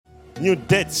new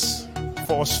dates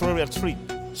for Australia trip.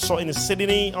 So in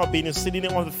Sydney, I'll be in Sydney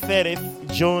on the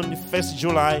 30th June, the 1st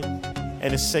July,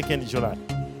 and the 2nd July.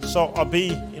 So I'll be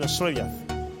in Australia.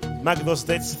 Mark those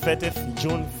dates, 30th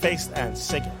June, 1st and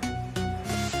 2nd.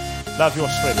 Love you,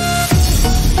 Australia.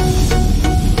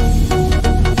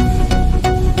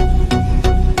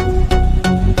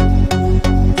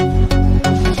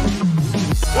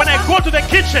 When I go to the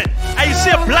kitchen, I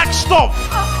see a black stove.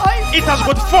 It has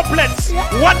got 4 plates.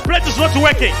 One plate is not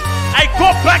working. I go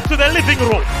back to the living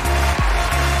room.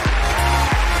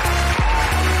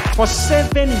 For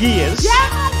 7 years.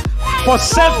 For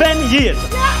 7 years.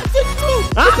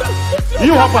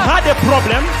 You have had a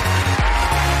problem.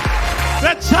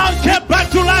 The child came back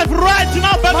to life right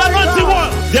now by the anointing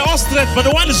one. They're all straight, but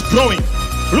the one is growing.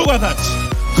 Look at that.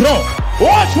 Grow.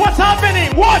 Watch what's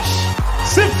happening. Watch.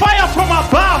 See fire from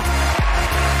above.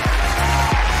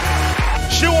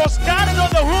 She was carried on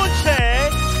the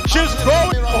wheelchair. She's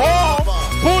going home,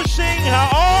 pushing her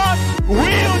own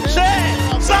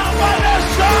wheelchair. Somebody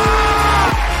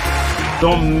shout!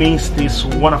 Don't miss this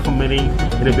wonderful meeting.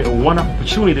 It'll be a wonderful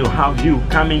opportunity to have you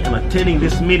coming and attending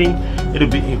this meeting. It'll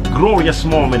be a glorious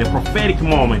moment, a prophetic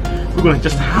moment. We're going to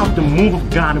just have the move of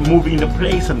God moving in the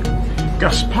place and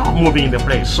God's power moving in the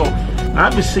place. So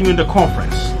I'll be seeing you in the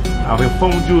conference. I've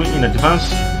informed you in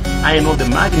advance. I know the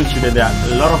magnitude that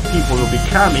a lot of people will be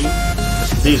coming.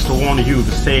 This to warn you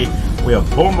to say we are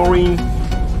bombarding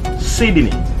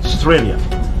Sydney, Australia.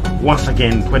 Once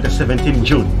again, 2017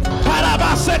 June.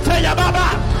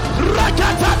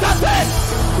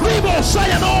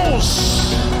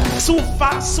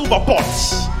 Silver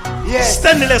pots. Yes.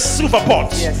 Stainless silver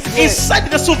pots. Yes.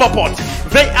 Inside the silver pot,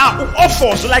 they are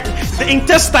offals like the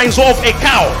intestines of a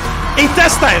cow.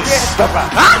 Intestines. Yes, Papa.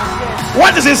 Huh? Yes.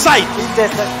 What is inside?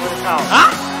 Intestines for the cow.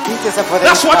 Huh?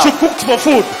 That's what you cooked for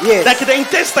food. Yes. Like the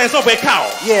intestines of a cow.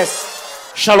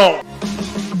 Yes. Shalom.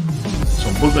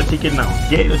 So book your ticket now.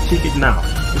 Get your ticket now.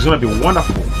 It's going to be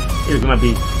wonderful. It's going to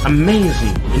be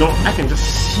amazing. You know, I can just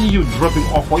see you dropping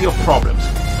off all your problems.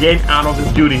 Getting out of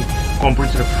the building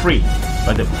completely free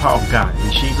by the power of God.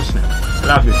 In Jesus' name. I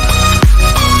love you.